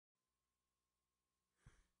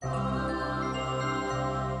WKAR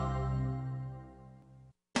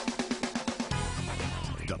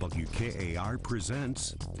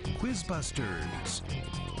presents Quizbusters.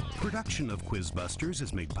 Production of Quizbusters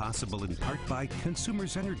is made possible in part by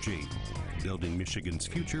Consumers Energy, building Michigan's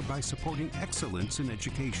future by supporting excellence in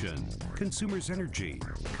education. Consumers Energy,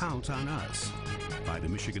 count on us. By the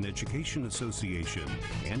Michigan Education Association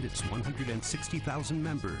and its 160,000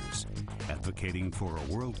 members, advocating for a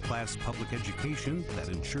world-class public education that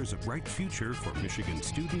ensures a bright future for Michigan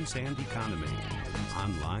students and economy.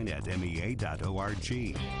 Online at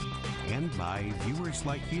mea.org. And by viewers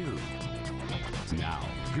like you. Now,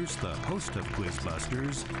 here's the host of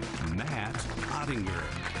Quizbusters, Matt Ottinger.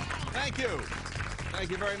 Thank you.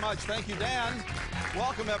 Thank you very much. Thank you, Dan.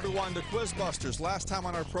 Welcome, everyone, to Quizbusters. Last time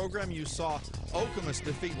on our program, you saw Okemos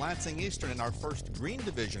defeat Lansing Eastern in our first Green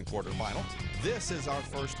Division quarterfinal. This is our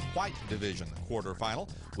first White Division quarterfinal.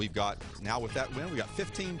 We've got, now with that win, we've got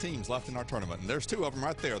 15 teams left in our tournament. And there's two of them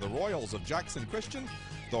right there, the Royals of Jackson Christian,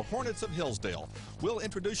 the Hornets of Hillsdale. We'll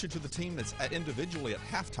introduce you to the team that's individually at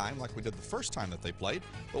halftime like we did the first time that they played,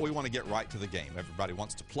 but we want to get right to the game. Everybody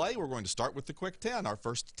wants to play. We're going to start with the Quick 10, our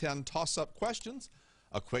first 10 toss-up questions.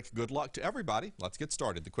 A quick good luck to everybody. Let's get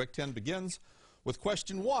started. The Quick 10 begins with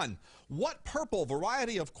question 1. What purple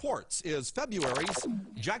variety of quartz is February's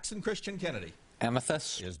Jackson Christian Kennedy?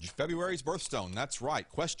 Amethyst. Is February's birthstone. That's right.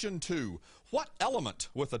 Question 2. What element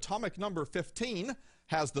with atomic number 15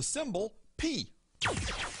 has the symbol P?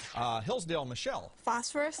 Hillsdale, Michelle.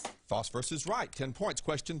 Phosphorus. Phosphorus is right. 10 points.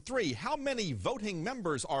 Question 3. How many voting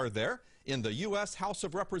members are there in the U.S. House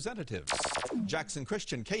of Representatives? Jackson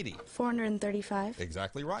Christian, Katie. 435.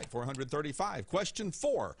 Exactly right. 435. Question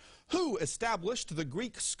 4. Who established the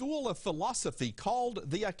Greek school of philosophy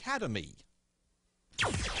called the Academy?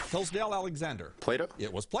 Hillsdale, Alexander. Plato.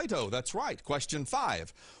 It was Plato. That's right. Question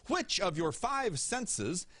 5. Which of your 5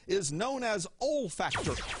 senses is known as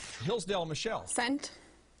olfactory? Hillsdale, Michelle. Scent.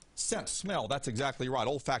 Scent, smell. That's exactly right.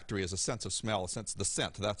 Olfactory is a sense of smell, a sense of the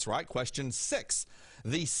scent. That's right. Question 6.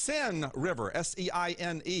 The Seine River,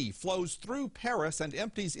 S-E-I-N-E, flows through Paris and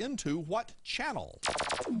empties into what channel?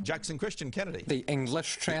 Jackson Christian, Kennedy. The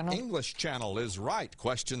English Channel. The English Channel is right.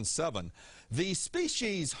 Question 7. The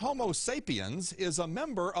species Homo sapiens is a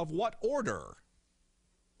member of what order?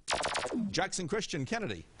 Jackson Christian,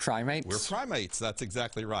 Kennedy. Primates. We're primates. That's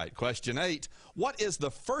exactly right. Question 8. What is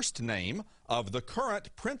the first name of the current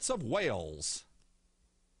Prince of Wales?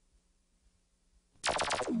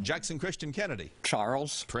 Jackson Christian, Kennedy.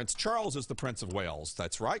 Charles. Prince Charles is the Prince of Wales.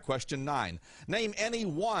 That's right. Question 9. Name any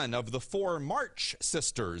one of the 4 March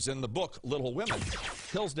sisters in the book Little Women.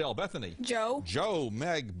 Hillsdale, Bethany. Joe. Joe,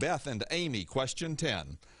 Meg, Beth, and Amy. Question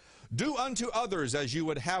 10. Do unto others as you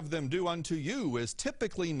would have them do unto you is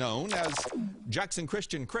typically known as Jackson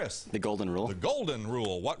Christian, Chris. The Golden Rule. The Golden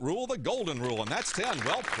Rule. What rule? The Golden Rule. And that's 10.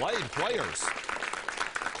 Well played, players.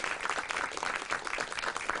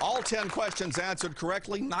 All 10 questions answered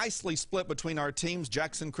correctly. Nicely split between our teams.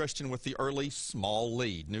 Jackson Christian with the early small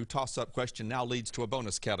lead. New toss-up question now leads to a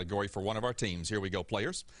bonus category for one of our teams. Here we go,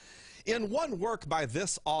 players. In one work by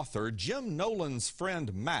this author, Jim Nolan's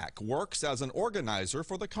friend Mac works as an organizer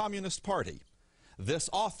for the Communist Party. This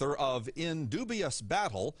author of In Dubious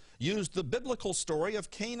Battle used the biblical story of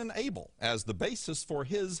Cain and Abel as the basis for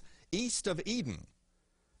his East of Eden.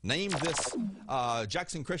 Name this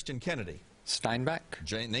Jackson Christian, Kennedy.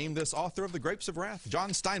 Steinbeck. Name this author of The Grapes of Wrath. John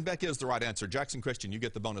Steinbeck is the right answer. Jackson Christian, you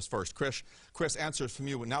get the bonus first. Chris answers from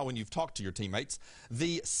you now when you've talked to your teammates.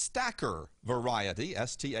 The stacker variety,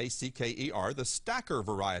 S-T-A-C-K-E-R, the stacker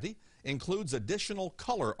variety includes additional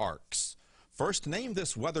color arcs. First, name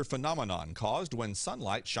this weather phenomenon caused when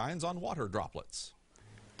sunlight shines on water droplets.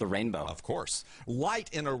 The rainbow. Of course. Light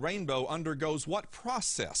in a rainbow undergoes what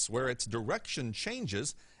process where its direction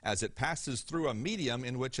changes as it passes through a medium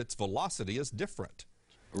in which its velocity is different?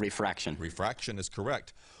 Refraction. Refraction is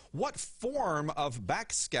correct. What form of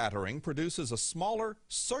backscattering produces a smaller,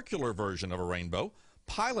 circular version of a rainbow?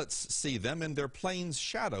 Pilots see them in their plane's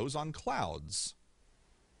shadows on clouds.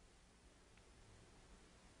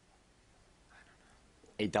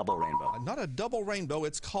 A double rainbow. Not a double rainbow,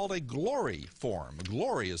 it's called a glory form.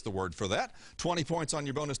 Glory is the word for that. 20 points on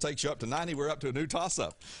your bonus takes you up to 90. We're up to a new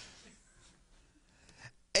toss-up.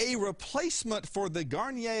 A replacement for the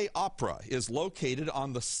Garnier Opera is located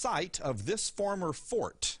on the site of this former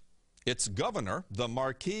fort. Its governor, the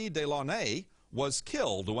Marquis de Launay, was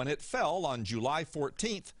killed when it fell on July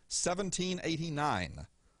 14th, 1789.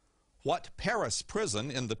 What Paris prison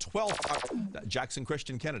in the 12th... Jackson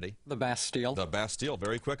Christian Kennedy. The Bastille. The Bastille.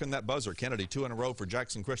 Very quick on that buzzer. Kennedy, 2 in a row for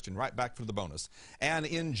Jackson Christian. Right back for the bonus. An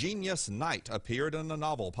ingenious knight appeared in a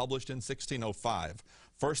novel published in 1605.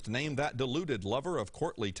 First named that deluded lover of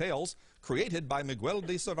courtly tales, created by Miguel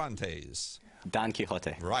de Cervantes. Don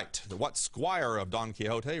Quixote. Right. What squire of Don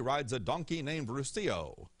Quixote rides a donkey named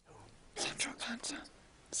Rustillo? Sancho Panza.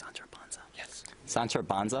 Sancho Panza. Yes. Sancho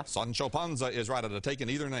Panza. Sancho Panza is right. I'd have taken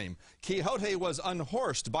either name. Quixote was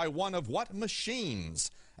unhorsed by one of what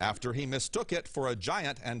machines after he mistook it for a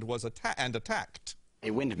giant and was attacked?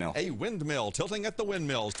 A windmill. A windmill. Tilting at the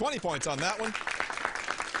windmills. 20 points on that one.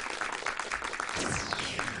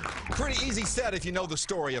 Pretty easy set if you know the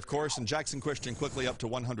story, of course, and Jackson Christian quickly up to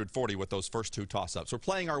 140 with those first 2 toss-ups. We're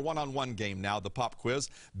playing our one-on-one game now, the pop quiz.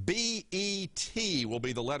 B-E-T will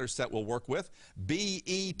be the letter set we'll work with.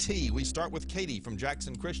 B-E-T. We start with Katie from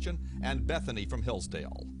Jackson Christian and Bethany from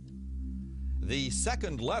Hillsdale. The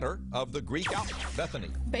second letter of the Greek alphabet. Bethany.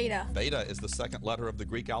 Beta. Beta is the second letter of the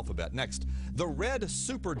Greek alphabet. Next, the red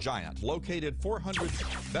supergiant located 400...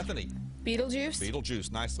 Bethany. Beetlejuice.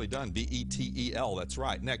 Beetlejuice, nicely done. B-E-T-E-L, that's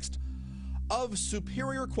right. Next, of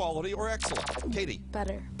superior quality or excellent. Katie.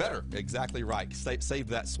 Better. Better, exactly right. Save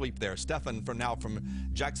that sweep there. Stefan from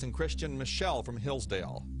Jackson Christian. Michelle from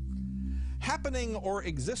Hillsdale. Happening or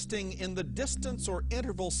existing in the distance or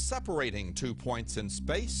interval separating 2 points in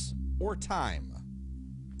space or time.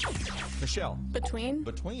 Michelle. Between.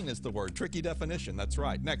 Between is the word. Tricky definition, that's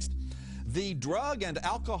right. Next. The Drug and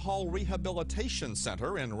Alcohol Rehabilitation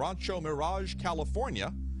Center in Rancho Mirage,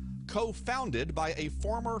 California, co-founded by a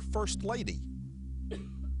former First Lady.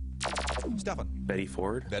 Stefan. Betty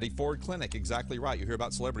Ford. Betty Ford Clinic, exactly right. You hear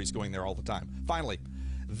about celebrities going there all the time. Finally,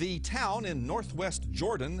 the town in northwest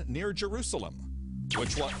Jordan near Jerusalem.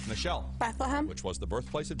 Which was, Michelle? Bethlehem. Which was the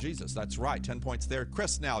birthplace of Jesus. That's right, 10 points there.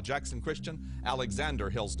 Chris now, Jackson Christian, Alexander,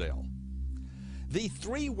 Hillsdale. The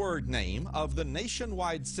 3-word name of the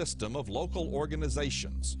nationwide system of local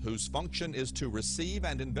organizations whose function is to receive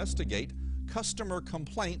and investigate customer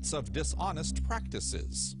complaints of dishonest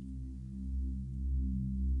practices.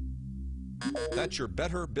 That's your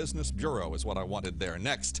Better Business Bureau is what I wanted there.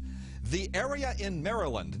 Next, the area in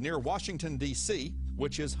Maryland near Washington, D.C.,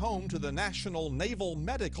 which is home to the National Naval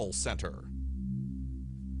Medical Center.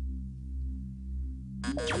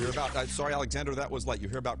 You hear about, sorry, Alexander, that was late. You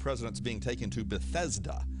hear about presidents being taken to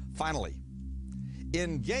Bethesda. Finally,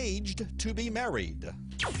 engaged to be married.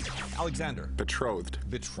 Alexander. Betrothed.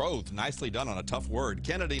 Betrothed. Nicely done on a tough word.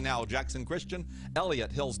 Kennedy now, Jackson Christian.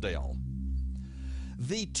 Elliott, Hillsdale.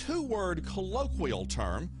 The 2-word colloquial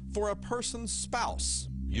term for a person's spouse,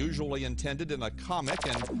 usually intended in a comic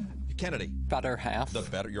and... Kennedy. Better half.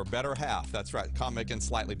 Your better half. That's right. Comic in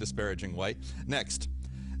slightly disparaging way. Next.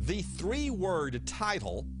 The 3-word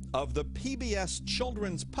title of the PBS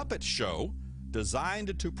children's puppet show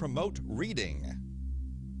designed to promote reading.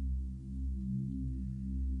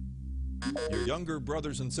 Your younger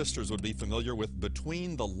brothers and sisters would be familiar with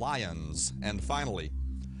Between the Lions. And finally,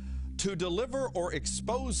 to deliver or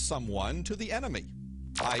expose someone to the enemy.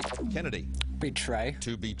 By Kennedy. Betray.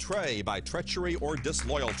 To betray by treachery or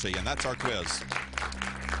disloyalty. And that's our quiz.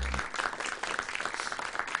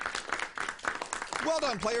 Well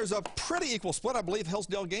done, players. A pretty equal split. I believe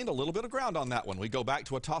Hillsdale gained a little bit of ground on that one. We go back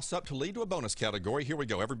to a toss-up to lead to a bonus category. Here we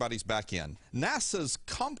go. Everybody's back in. NASA's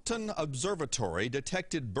Compton Observatory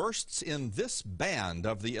detected bursts in this band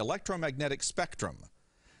of the electromagnetic spectrum.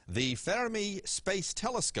 The Fermi Space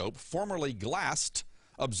Telescope, formerly glassed,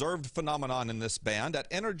 observed phenomenon in this band at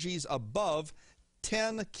energies above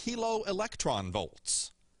 10 kilo-electron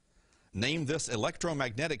volts. Name this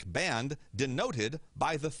electromagnetic band denoted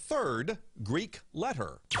by the 3rd Greek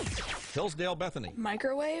letter. Hillsdale, Bethany.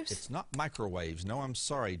 Microwaves? It's not microwaves. No, I'm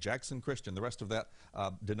sorry. Jackson Christian. The rest of that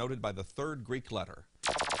denoted by the 3rd Greek letter.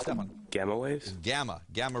 Stefan. Gamma waves? Gamma.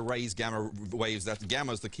 Gamma rays, gamma waves.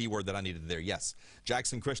 Gamma is the key word that I needed there. Yes.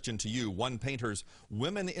 Jackson Christian to you. One painter's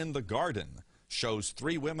Women in the Garden shows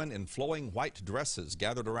 3 women in flowing white dresses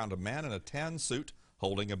gathered around a man in a tan suit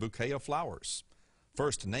holding a bouquet of flowers.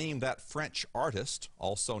 First, name that French artist,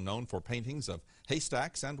 also known for paintings of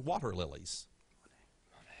haystacks and water lilies.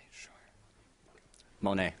 Monet, sure.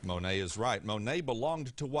 Monet. Monet is right. Monet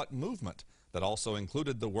belonged to what movement that also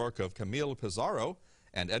included the work of Camille Pissarro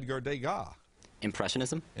and Edgar Degas?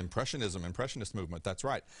 Impressionism? Impressionism, Impressionist movement, that's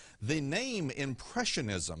right. The name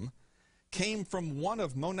Impressionism came from one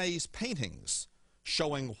of Monet's paintings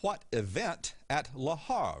showing what event at Le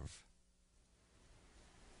Havre?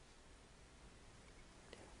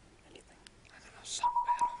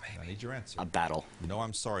 I need your answer. A battle. No,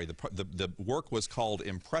 I'm sorry. The work was called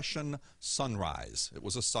Impression Sunrise. It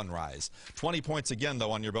was a sunrise. 20 points again,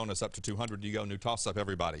 though, on your bonus up to 200. You go. New toss-up,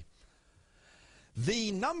 everybody.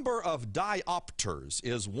 The number of diopters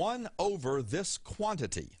is 1 over this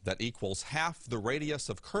quantity that equals half the radius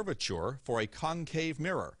of curvature for a concave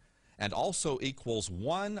mirror, and also equals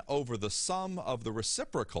 1 over the sum of the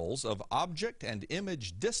reciprocals of object and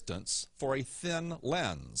image distance for a thin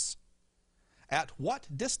lens. At what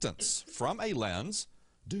distance from a lens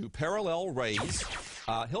do parallel rays,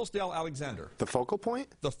 Hillsdale, Alexander? The focal point?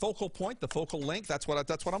 The focal point, the focal length, that's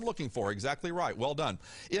what I'm looking for. Exactly right. Well done.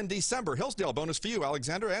 In December, Hillsdale, bonus for you,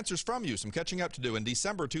 Alexander, answers from you. Some catching up to do. In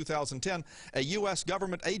December 2010, a U.S.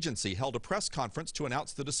 government agency held a press conference to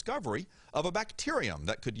announce the discovery of a bacterium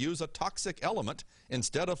that could use a toxic element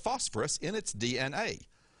instead of phosphorus in its DNA.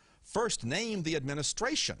 First, name the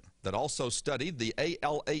administration that also studied the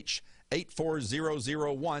ALH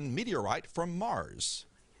 84001 meteorite from Mars.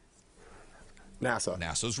 NASA.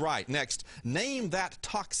 NASA's right. Next, name that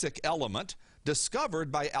toxic element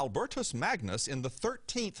discovered by Albertus Magnus in the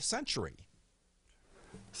 13th century.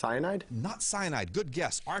 Cyanide? Not cyanide. Good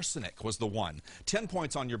guess. Arsenic was the one. 10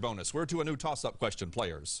 points on your bonus. We're to a new toss-up question,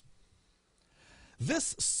 players.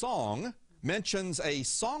 This song mentions a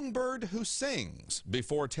songbird who sings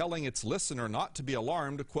before telling its listener not to be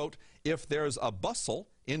alarmed, quote, if there's a bustle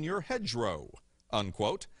in your hedgerow,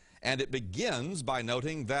 unquote. And it begins by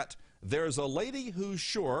noting that there's a lady who's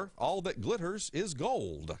sure all that glitters is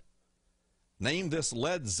gold. Name this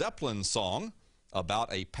Led Zeppelin song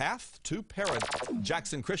about a path to paradise.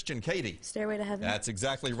 Jackson Christian, Katie. Stairway to Heaven. That's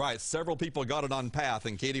exactly right. Several people got it on path,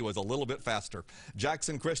 and Katie was a little bit faster.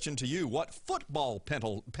 Jackson Christian, to you, what football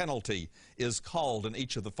penalty is called in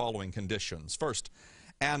each of the following conditions? First,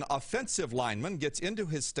 an offensive lineman gets into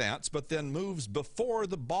his stance but then moves before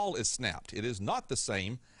the ball is snapped. It is not the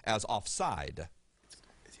same as offside.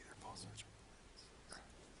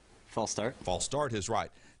 False start. False start is right.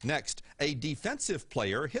 Next, a defensive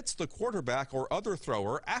player hits the quarterback or other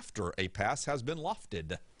thrower after a pass has been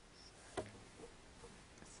lofted.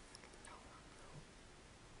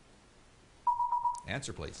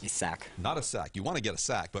 Answer, please. A sack. Not a sack. You want to get a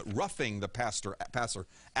sack, but roughing the passer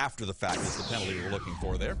after the fact is the penalty we're looking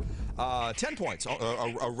for there. 10 points.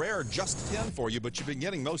 A rare just 10 for you, but you've been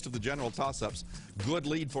getting most of the general toss-ups. Good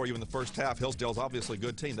lead for you in the first half. Hillsdale's obviously a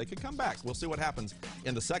good team. They could come back. We'll see what happens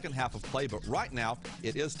in the second half of play, but right now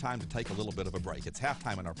it is time to take a little bit of a break. It's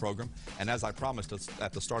halftime in our program, and as I promised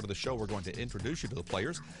at the start of the show, we're going to introduce you to the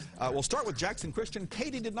players. We'll start with Jackson Christian.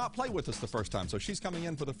 Katie did not play with us the first time, so she's coming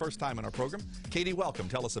in for the first time in our program. Katie, welcome.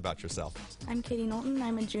 Tell us about yourself. I'm Katie Knowlton.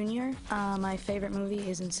 I'm a junior. My favorite movie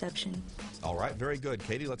is Inception. All right, very good.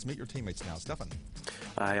 Katie, let's meet your teammates now. Stefan.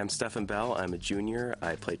 Hi, I'm Stefan Bell. I'm a junior.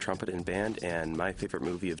 I play trumpet in band, and my favorite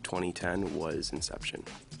movie of 2010 was Inception.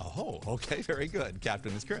 Oh, okay, very good.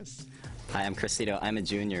 Captain is Chris. Hi, I'm Chris Cito. I'm a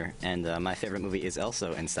junior, and my favorite movie is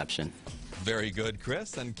also Inception. Very good,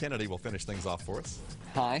 Chris. And Kennedy will finish things off for us.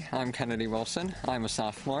 Hi, I'm Kennedy Wilson. I'm a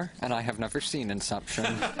sophomore, and I have never seen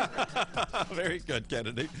Inception. Very good,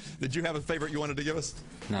 Kennedy. Did you have a favorite you wanted to give us?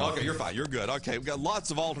 No. Okay, you're fine. You're good. Okay, we've got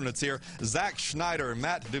lots of alternates here. Zach Schneider,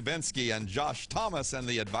 Matt Dubinsky, and Josh Thomas, and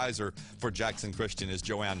the advisor for Jackson Christian is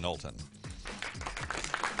Joanne Knowlton.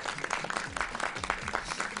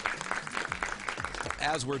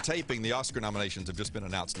 As we're taping, the Oscar nominations have just been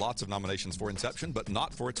announced. Lots of nominations for Inception, but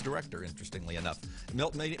not for its director, interestingly enough.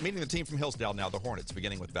 Meeting the team from Hillsdale now, the Hornets,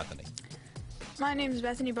 beginning with Bethany. My name is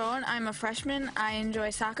Bethany Bowen. I'm a freshman. I enjoy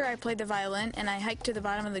soccer. I played the violin, and I hiked to the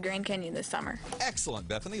bottom of the Grand Canyon this summer. Excellent,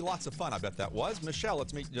 Bethany. Lots of fun, I bet that was. Michelle,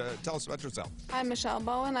 let's meet. Tell us about yourself. I'm Michelle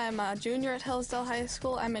Bowen. I'm a junior at Hillsdale High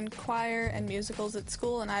School. I'm in choir and musicals at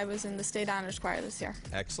school, and I was in the State Honors Choir this year.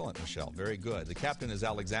 Excellent, Michelle. Very good. The captain is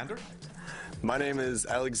Alexander. My name is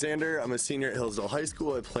Alexander. I'm a senior at Hillsdale High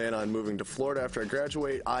School. I plan on moving to Florida after I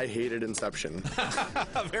graduate. I hated Inception.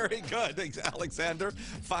 Very good, Alexander.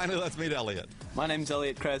 Finally, let's meet Elliot. My name's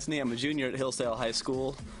Elliot Krasny. I'm a junior at Hillsdale High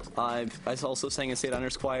School. I also sang in State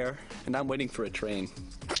Honors Choir, and I'm waiting for a train.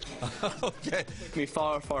 Okay. Take me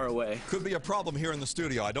far, far away. Could be a problem here in the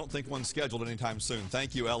studio. I don't think one's scheduled anytime soon.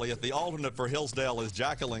 Thank you, Elliot. The alternate for Hillsdale is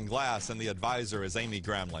Jacqueline Glass, and the advisor is Amy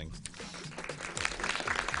Gramling.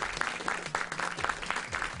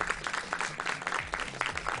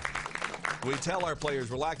 We tell our players,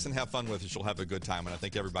 relax and have fun with us. You'll have a good time, and I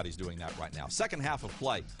think everybody's doing that right now. Second half of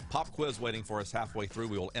play. Pop quiz waiting for us halfway through.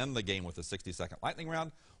 We will end the game with a 60-second lightning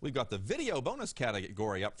round. We've got the video bonus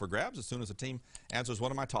category up for grabs as soon as the team answers one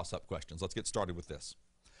of my toss-up questions. Let's get started with this.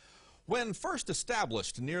 When first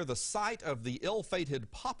established near the site of the ill-fated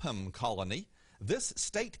Popham colony, this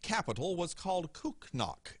state capital was called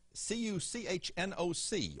Cooknock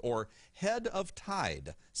C-U-C-H-N-O-C, or head of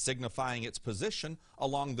tide, signifying its position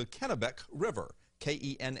along the Kennebec River,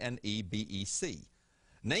 K-E-N-N-E-B-E-C.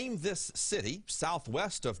 Name this city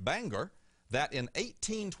southwest of Bangor that in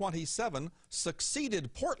 1827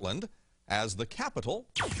 succeeded Portland as the capital.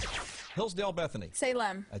 Hillsdale, Bethany.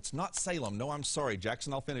 Salem. It's not Salem. No, I'm sorry.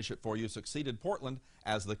 Jackson, I'll finish it for you. Succeeded Portland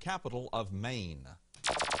as the capital of Maine.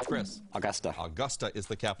 Chris. Augusta. Augusta is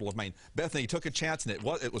the capital of Maine. Bethany took a chance, and it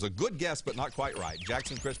was a good guess, but not quite right.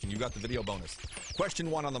 Jackson, Christian, you got the video bonus.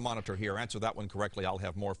 Question 1 on the monitor here. Answer that one correctly. I'll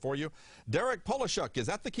have more for you. Derek Polishuk is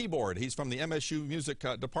at the keyboard. He's from the MSU Music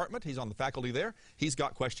Department. He's on the faculty there. He's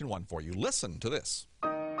got question 1 for you. Listen to this.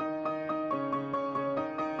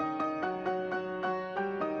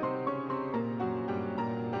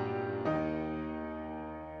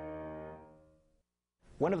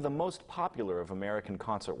 One of the most popular of American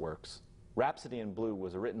concert works, Rhapsody in Blue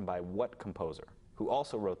was written by what composer, who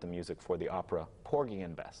also wrote the music for the opera Porgy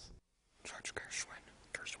and Bess? George Gershwin.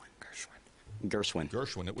 Gershwin.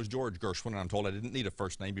 Gershwin. It was George Gershwin, and I'm told I didn't need a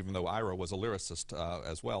first name, even though Ira was a lyricist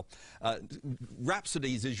as well.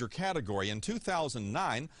 Rhapsodies is your category. In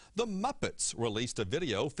 2009, the Muppets released a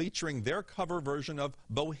video featuring their cover version of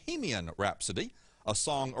Bohemian Rhapsody, a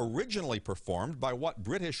song originally performed by what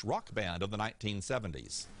British rock band of the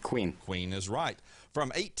 1970s? Queen. Queen is right. From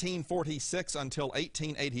 1846 until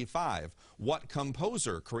 1885, what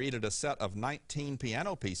composer created a set of 19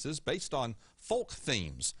 piano pieces based on folk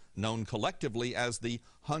themes, known collectively as the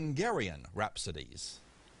Hungarian Rhapsodies?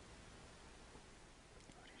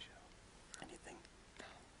 Anything.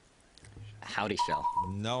 Howdy Shell.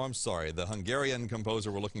 No, I'm sorry. The Hungarian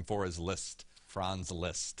composer we're looking for is Liszt, Franz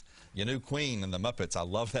Liszt. You knew Queen and the Muppets. I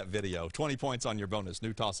love that video. 20 points on your bonus.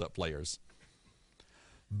 New toss-up players.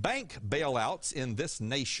 Bank bailouts in this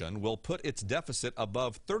nation will put its deficit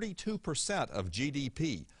above 32% of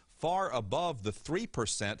GDP, far above the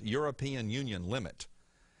 3% European Union limit.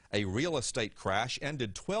 A real estate crash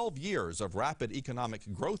ended 12 years of rapid economic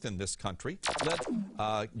growth in this country,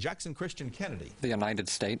 led Jackson Christian Kennedy. The United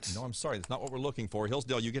States. No, I'm sorry. That's not what we're looking for.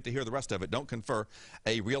 Hillsdale, you get to hear the rest of it. Don't confer.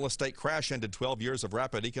 A real estate crash ended 12 years of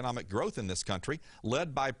rapid economic growth in this country,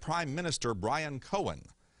 led by Prime Minister Brian Cohen.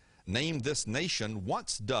 Name this nation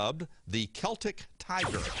once dubbed the Celtic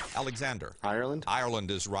Tiger. Alexander. Ireland.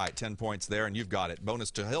 Ireland is right. 10 points there, and you've got it.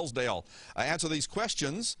 Bonus to Hillsdale. Answer these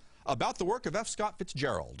questions about the work of F. Scott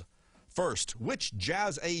Fitzgerald. First, which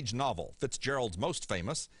Jazz Age novel, Fitzgerald's most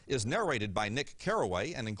famous, is narrated by Nick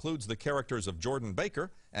Carraway and includes the characters of Jordan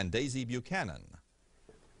Baker and Daisy Buchanan?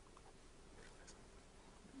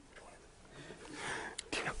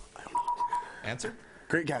 Answer?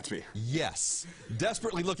 Great Gatsby. Yes.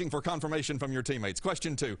 Desperately looking for confirmation from your teammates.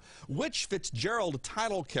 Question 2. Which Fitzgerald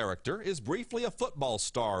title character is briefly a football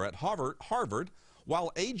star at Harvard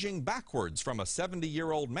while aging backwards from a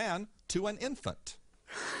 70-year-old man to an infant?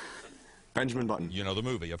 Benjamin Button. You know the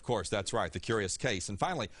movie, of course. That's right. The Curious Case. And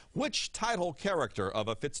finally, which title character of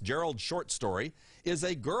a Fitzgerald short story is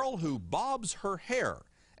a girl who bobs her hair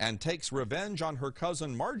and takes revenge on her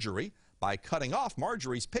cousin Marjorie by cutting off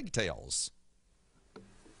Marjorie's pigtails?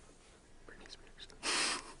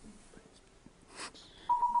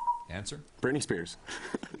 Answer? Britney Spears.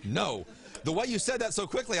 No. The way you said that so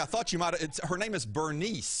quickly, I thought you might have. Her name is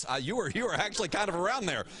Bernice. You were actually kind of around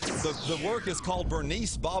there. The work is called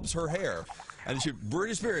Bernice Bobs Her Hair. And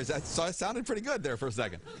Britney Spears. That sounded pretty good there for a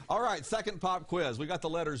second. All right, second pop quiz. We got the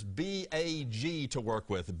letters B-A-G to work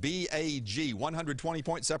with. B-A-G.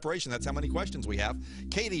 120-point separation. That's how many questions we have.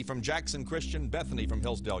 Katie from Jackson Christian, Bethany from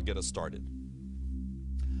Hillsdale, get us started.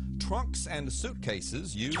 Trunks and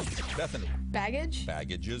suitcases used, Bethany. Baggage.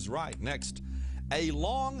 Baggage is right. Next. A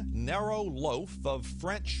long, narrow loaf of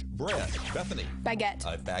French bread. Bethany. Baguette.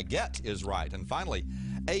 A baguette is right. And finally,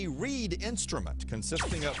 a reed instrument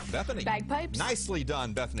consisting of, Bethany. Bagpipes. Nicely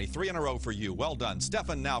done, Bethany. 3 in a row for you. Well done.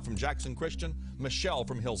 Stefan now from Jackson Christian. Michelle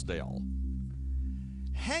from Hillsdale.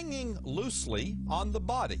 Hanging loosely on the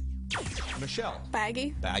body. Michelle.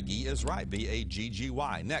 Baggy. Baggy is right.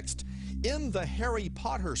 B-A-G-G-Y. Next. In the Harry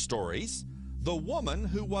Potter stories, the woman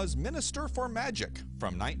who was Minister for Magic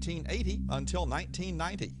from 1980 until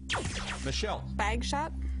 1990. Michelle.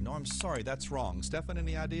 Bagshot. No, I'm sorry, that's wrong. Stefan,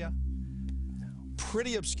 any idea?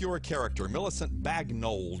 Pretty obscure character. Millicent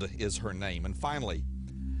Bagnold is her name. And finally,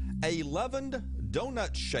 a leavened,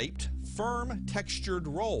 donut-shaped, firm, textured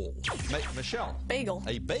roll. Michelle. Bagel.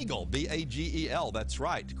 A bagel. B-A-G-E-L. That's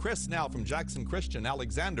right. Chris now from Jackson Christian.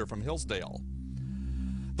 Alexander from Hillsdale.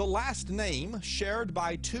 The last name shared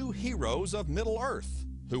by 2 heroes of Middle-earth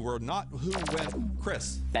who went,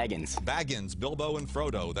 Chris. Baggins. Baggins, Bilbo and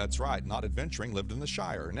Frodo. That's right. Not adventuring, lived in the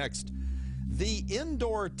Shire. Next. The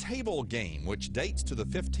indoor table game, which dates to the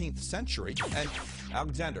 15th century, and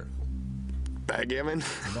Alexander. Backgammon?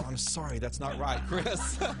 No, I'm sorry, that's not right,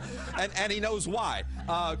 Chris. and he knows why.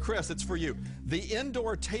 Chris, it's for you. The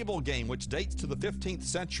indoor table game, which dates to the 15th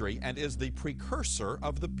century and is the precursor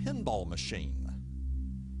of the pinball machine.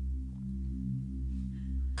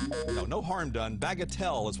 No harm done.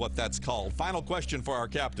 Bagatelle is what that's called. Final question for our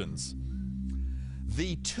captains.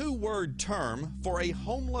 The two-word term for a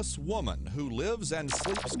homeless woman who lives and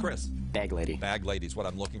sleeps, Chris. Bag lady. Bag lady is what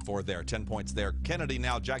I'm looking for there. 10 points there. Kennedy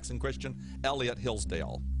now, Jackson Christian, Elliott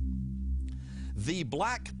Hillsdale. The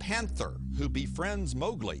Black Panther who befriends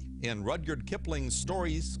Mowgli in Rudyard Kipling's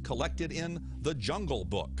stories collected in The Jungle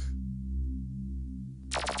Book.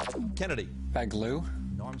 Kennedy. Bagloo.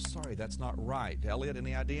 No, I'm sorry, that's not right. Elliott,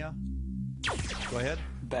 any idea? Go ahead.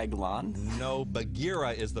 Baglan. No,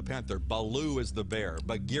 Bagheera is the panther. Baloo is the bear.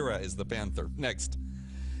 Bagheera is the panther. Next.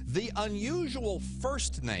 The unusual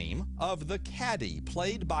first name of the caddy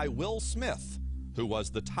played by Will Smith, who was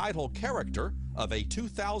the title character of a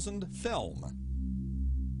 2000 film.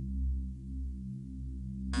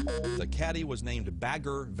 The caddy was named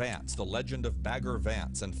Bagger Vance, the legend of Bagger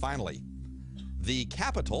Vance. And finally, the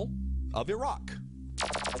capital of Iraq.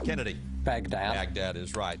 Kennedy. Baghdad. Baghdad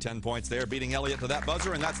is right. 10 points there, beating Elliott to that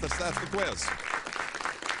buzzer, and that's the quiz.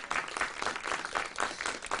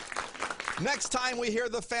 Next time we hear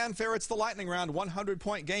the fanfare, it's the lightning round,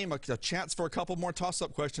 100-point game, a chance for a couple more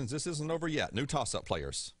toss-up questions. This isn't over yet. New toss-up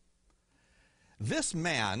players. This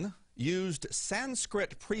man used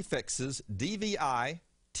Sanskrit prefixes DVI,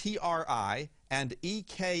 TRI, and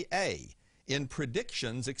EKA in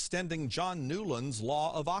predictions extending John Newland's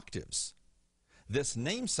law of octaves. This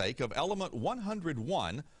namesake of element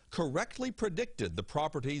 101 correctly predicted the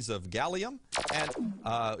properties of gallium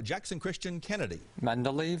and Jackson Christian Kennedy.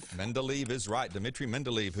 Mendeleev. Mendeleev is right. Dmitri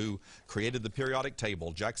Mendeleev, who created the periodic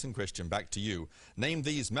table. Jackson Christian, back to you. Name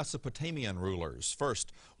these Mesopotamian rulers.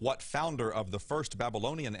 First, what founder of the first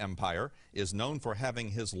Babylonian Empire is known for having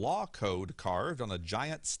his law code carved on a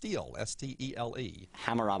giant stele, S-T-E-L-E?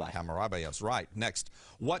 Hammurabi. Hammurabi is right. Next,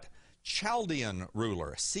 what Chaldean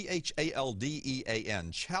ruler,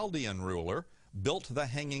 C-H-A-L-D-E-A-N, Chaldean ruler, built the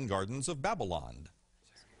Hanging Gardens of Babylon?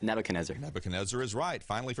 Nebuchadnezzar. Nebuchadnezzar is right.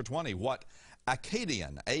 Finally for 20, what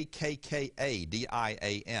Akkadian, A-K-K-A-D-I-A-N,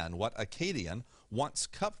 what Akkadian, once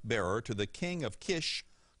cupbearer to the king of Kish,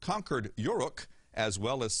 conquered Uruk, as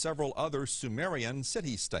well as several other Sumerian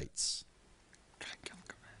city-states?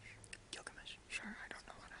 Gilgamesh. Sure, I don't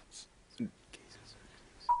know what else.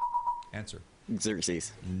 Answer.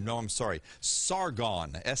 Xerxes. No, I'm sorry.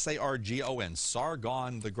 Sargon, S-A-R-G-O-N,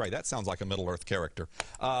 Sargon the Great. That sounds like a Middle-earth character.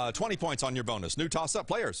 20 points on your bonus. New toss-up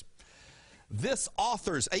players. This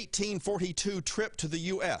author's 1842 trip to the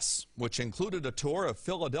U.S., which included a tour of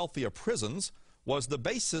Philadelphia prisons, was the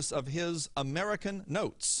basis of his American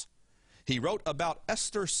Notes. He wrote about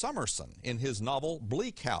Esther Summerson in his novel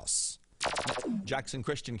Bleak House. Jackson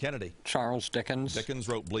Christian Kennedy. Charles Dickens. Dickens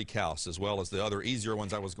wrote Bleak House, as well as the other easier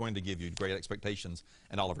ones I was going to give you, Great Expectations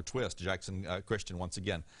and Oliver Twist. Jackson Christian once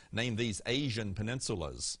again. Name these Asian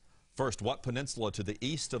peninsulas. First, what peninsula to the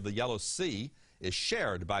east of the Yellow Sea is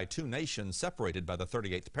shared by two nations separated by the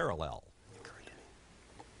 38th parallel?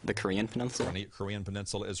 The Korean Peninsula. Korean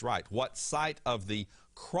Peninsula is right. What site of the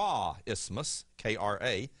Kra Isthmus,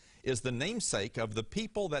 K-R-A, is the namesake of the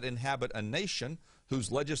people that inhabit a nation whose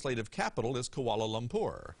legislative capital is Kuala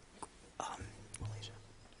Lumpur? Malaysia.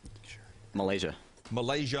 Sure. Malaysia.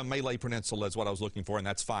 Malaysia, Malay Peninsula is what I was looking for, and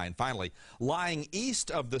that's fine. Finally, lying east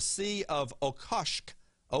of the Sea of Okhotsk,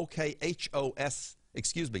 O-K-H-O-T-S-K,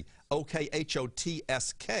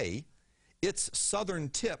 its southern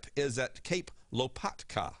tip is at Cape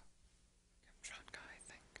Lopatka. Kamchatka, I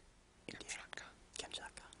think.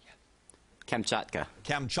 Kamchatka.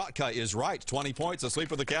 Kamchatka is right. 20 points, a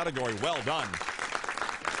sweep of the category. Well done.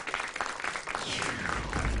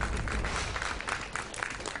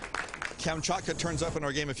 Kamchatka turns up in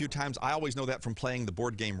our game a few times. I always know that from playing the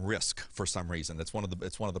board game Risk for some reason. It's one of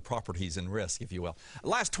the properties in Risk, if you will.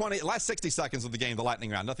 Last 60 seconds of the game, the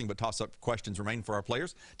lightning round. Nothing but toss-up questions remain for our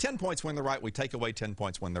players. 10 points when they're right. We take away 10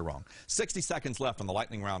 points when they're wrong. 60 seconds left on the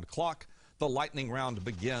lightning round clock. The lightning round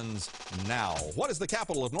begins now. What is the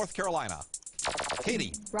capital of North Carolina?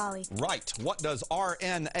 Katie. Raleigh. Right. What does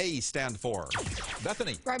RNA stand for?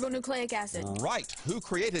 Bethany. Ribonucleic acid. Right. Who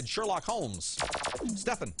created Sherlock Holmes?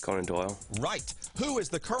 Stephen. Conan Doyle. Right. Who is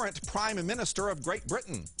the current Prime Minister of Great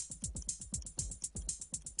Britain?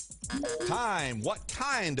 Time. What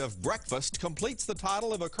kind of breakfast completes the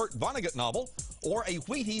title of a Kurt Vonnegut novel, or a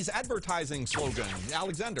Wheaties advertising slogan?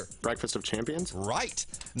 Alexander. Breakfast of Champions. Right.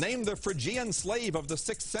 Name the Phrygian slave of the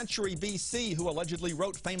 6th century BC who allegedly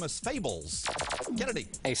wrote famous fables. Kennedy.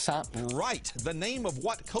 Aesop. Right. The name of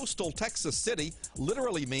what coastal Texas city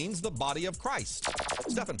literally means the body of Christ?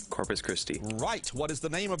 Stephen. Corpus Christi. Right. What is the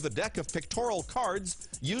name of the deck of pictorial cards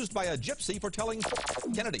used by a gypsy for telling?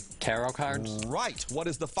 Kennedy. Tarot cards. Right. What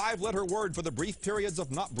is the 5-letter word for the brief periods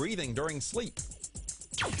of not breathing during sleep?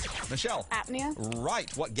 Michelle. Apnea.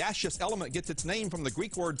 Right. What gaseous element gets its name from the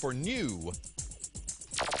Greek word for new?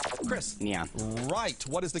 Chris. Neon. Right.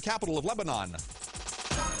 What is the capital of Lebanon?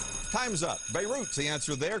 Time's up. Beirut's the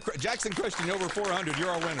answer there. Jackson Christian, over 400. You're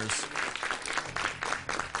our winners.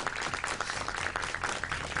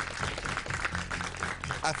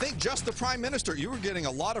 I think just the Prime Minister, you were getting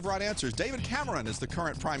a lot of right answers. David Cameron is the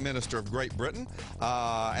current Prime Minister of Great Britain,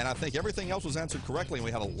 and I think everything else was answered correctly, and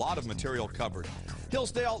we had a lot of material covered.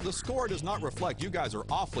 Hillsdale, the score does not reflect. You guys are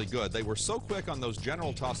awfully good. They were so quick on those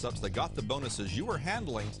general toss-ups. They got the bonuses. You were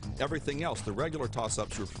handling everything else. The regular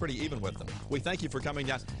toss-ups, you were pretty even with them. We thank you for coming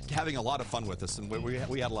down, having a lot of fun with us, and we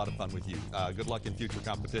had a lot of fun with you. Good luck in future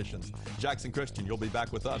competitions. Jackson Christian, you'll be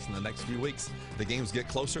back with us in the next few weeks. The games get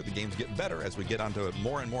closer. The games get better as we get onto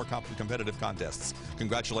more and more competitive contests.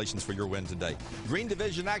 Congratulations for your win today. Green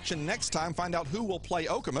Division action next time. Find out who will play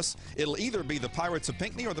Okemos. It'll either be the Pirates of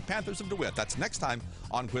Pinckney or the Panthers of DeWitt. That's next time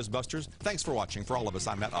on Quizbusters. Thanks for watching. For all of us,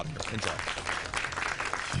 I'm Matt Ottinger. Enjoy.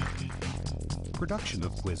 Production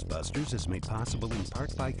of Quizbusters is made possible in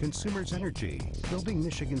part by Consumers Energy, building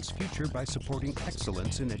Michigan's future by supporting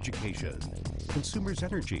excellence in education. Consumers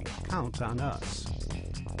Energy, count on us.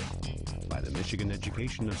 By the Michigan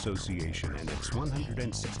Education Association and its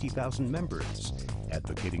 160,000 members,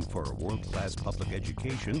 advocating for a world-class public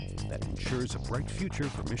education that ensures a bright future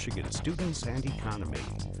for Michigan students and economy.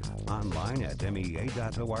 Online at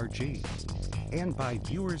mea.org. And by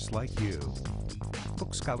viewers like you.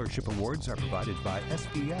 Book Scholarship Awards are provided by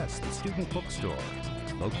SBS, the student bookstore,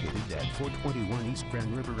 located at 421 East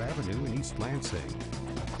Grand River Avenue in East Lansing.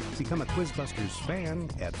 Become a Quizbusters fan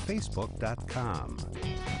at facebook.com.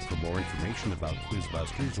 For more information about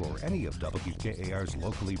Quizbusters or any of WKAR's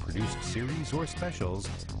locally produced series or specials,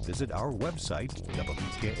 visit our website,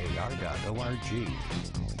 wkar.org.